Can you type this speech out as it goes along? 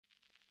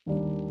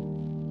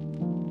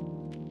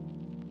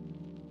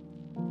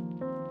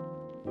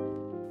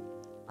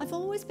I've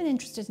always been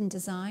interested in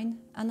design,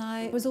 and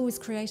I was always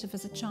creative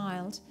as a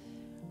child.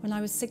 When I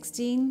was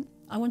 16,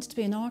 I wanted to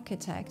be an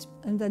architect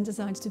and then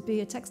decided to be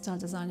a textile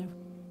designer.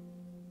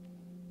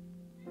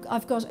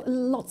 I've got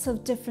lots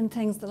of different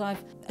things that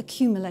I've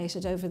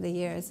accumulated over the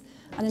years.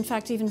 And in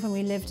fact, even when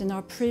we lived in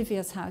our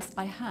previous house,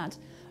 I had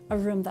a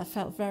room that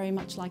felt very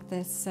much like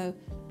this. So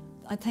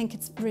I think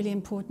it's really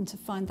important to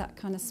find that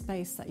kind of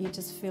space that you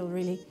just feel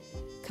really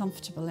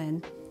comfortable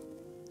in.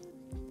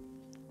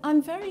 I'm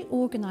very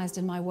organised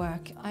in my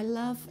work. I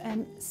love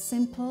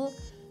simple,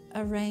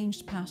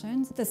 arranged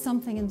patterns. There's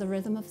something in the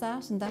rhythm of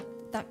that, and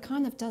that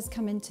kind of does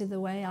come into the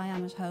way I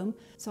am at home.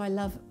 So I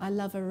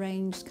love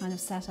arranged kind of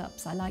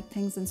setups. I like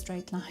things in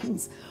straight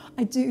lines.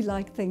 I do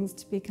like things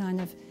to be kind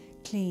of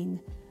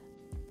clean.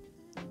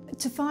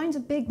 To find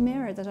a big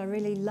mirror that I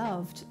really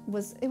loved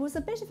was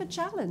a bit of a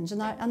challenge,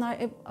 and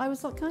I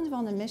was kind of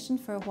on a mission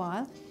for a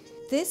while.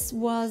 This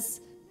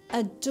was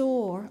a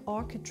door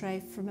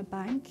architrave from a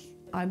bank.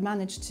 I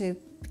managed to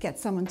get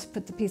someone to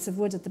put the piece of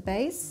wood at the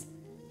base,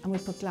 and we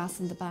put glass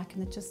in the back,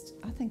 and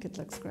I think it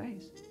looks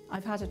great.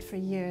 I've had it for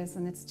years,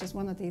 and it's just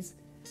one of these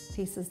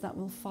pieces that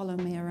will follow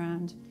me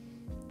around.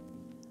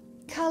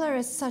 Colour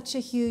is such a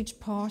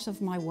huge part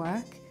of my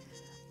work,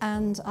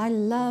 and I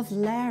love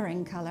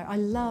layering colour. I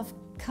love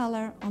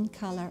colour on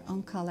colour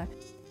on colour.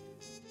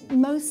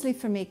 Mostly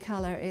for me,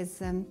 colour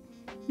is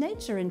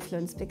nature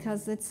influence,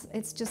 because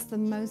it's just the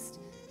most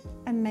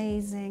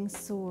amazing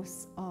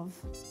source of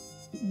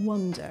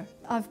wonder.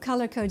 I've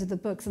colour-coded the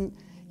books, and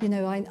you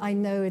know, I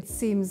know it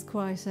seems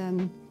quite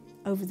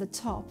over the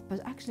top, but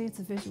actually it's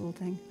a visual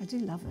thing. I do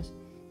love it.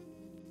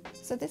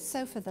 So this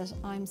sofa that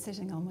I'm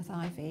sitting on with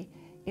Ivy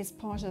is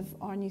part of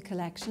our new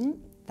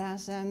collection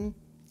that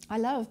I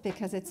love,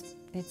 because it's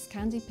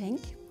candy pink,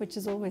 which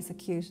is always a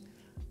cute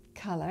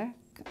colour.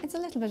 It's a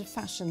little bit of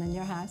fashion in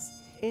your house.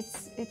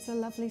 It's a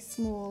lovely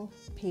small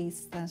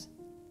piece that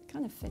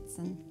kind of fits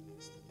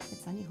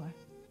anywhere.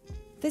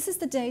 This is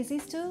the daisy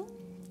stool.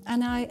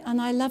 And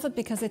I love it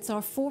because it's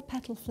our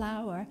 4-petal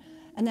flower,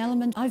 an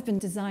element I've been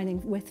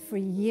designing with for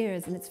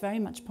years, and it's very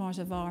much part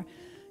of our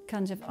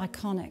kind of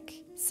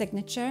iconic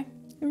signature.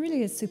 It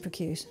really is super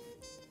cute.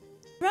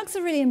 Rugs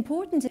are really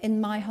important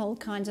in my whole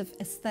kind of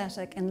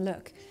aesthetic and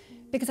look,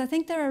 because I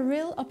think they're a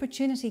real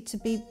opportunity to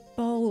be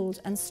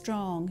bold and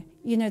strong.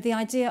 You know, the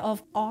idea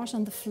of art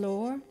on the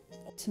floor,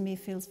 to me,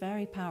 feels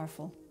very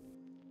powerful.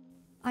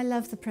 I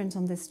love the print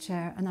on this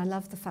chair, and I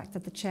love the fact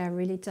that the chair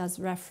really does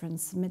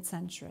reference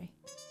mid-century.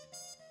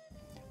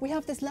 We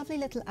have this lovely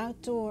little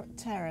outdoor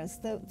terrace,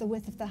 the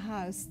width of the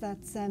house, that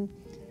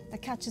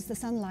catches the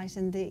sunlight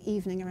in the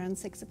evening around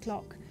 6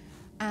 o'clock.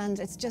 And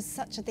it's just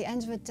such, at the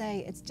end of a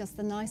day, it's just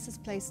the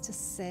nicest place to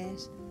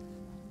sit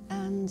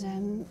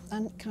and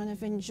kind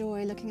of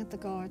enjoy looking at the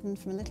garden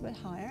from a little bit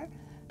higher,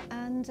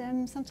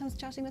 and sometimes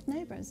chatting with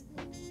neighbours.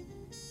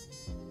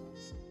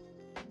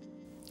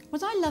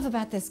 What I love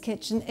about this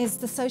kitchen is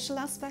the social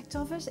aspect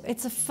of it.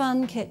 It's a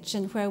fun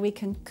kitchen where we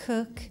can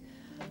cook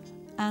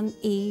and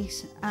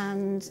eat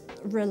and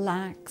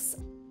relax.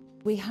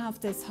 We have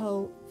this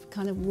whole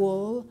kind of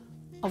wall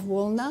of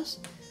walnut,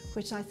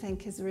 which I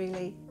think is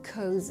really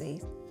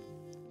cosy.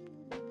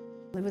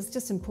 It was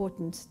just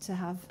important to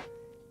have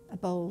a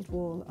bold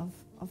wall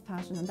of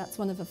pattern, and that's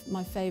one of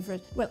my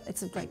favourite. Well,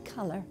 it's a great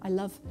colour. I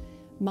love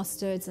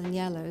mustards and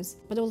yellows,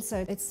 but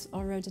also it's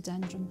our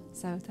rhododendron,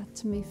 so that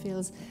to me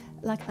feels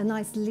like a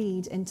nice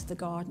lead into the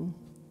garden.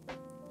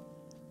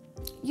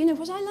 You know,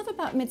 what I love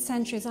about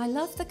mid-century is I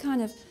love the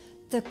kind of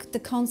the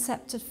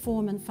concept of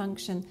form and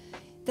function.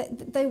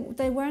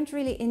 They weren't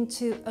really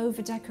into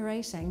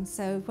over-decorating,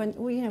 so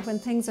when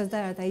things are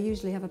there, they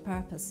usually have a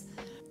purpose.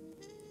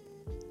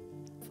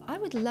 I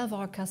would love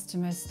our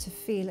customers to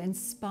feel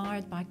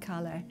inspired by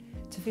colour,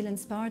 to feel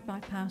inspired by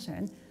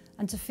pattern,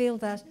 and to feel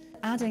that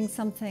adding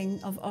something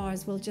of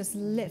ours will just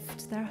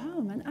lift their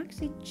home and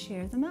actually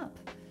cheer them up.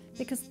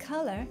 Because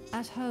colour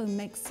at home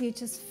makes you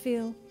just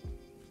feel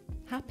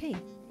happy.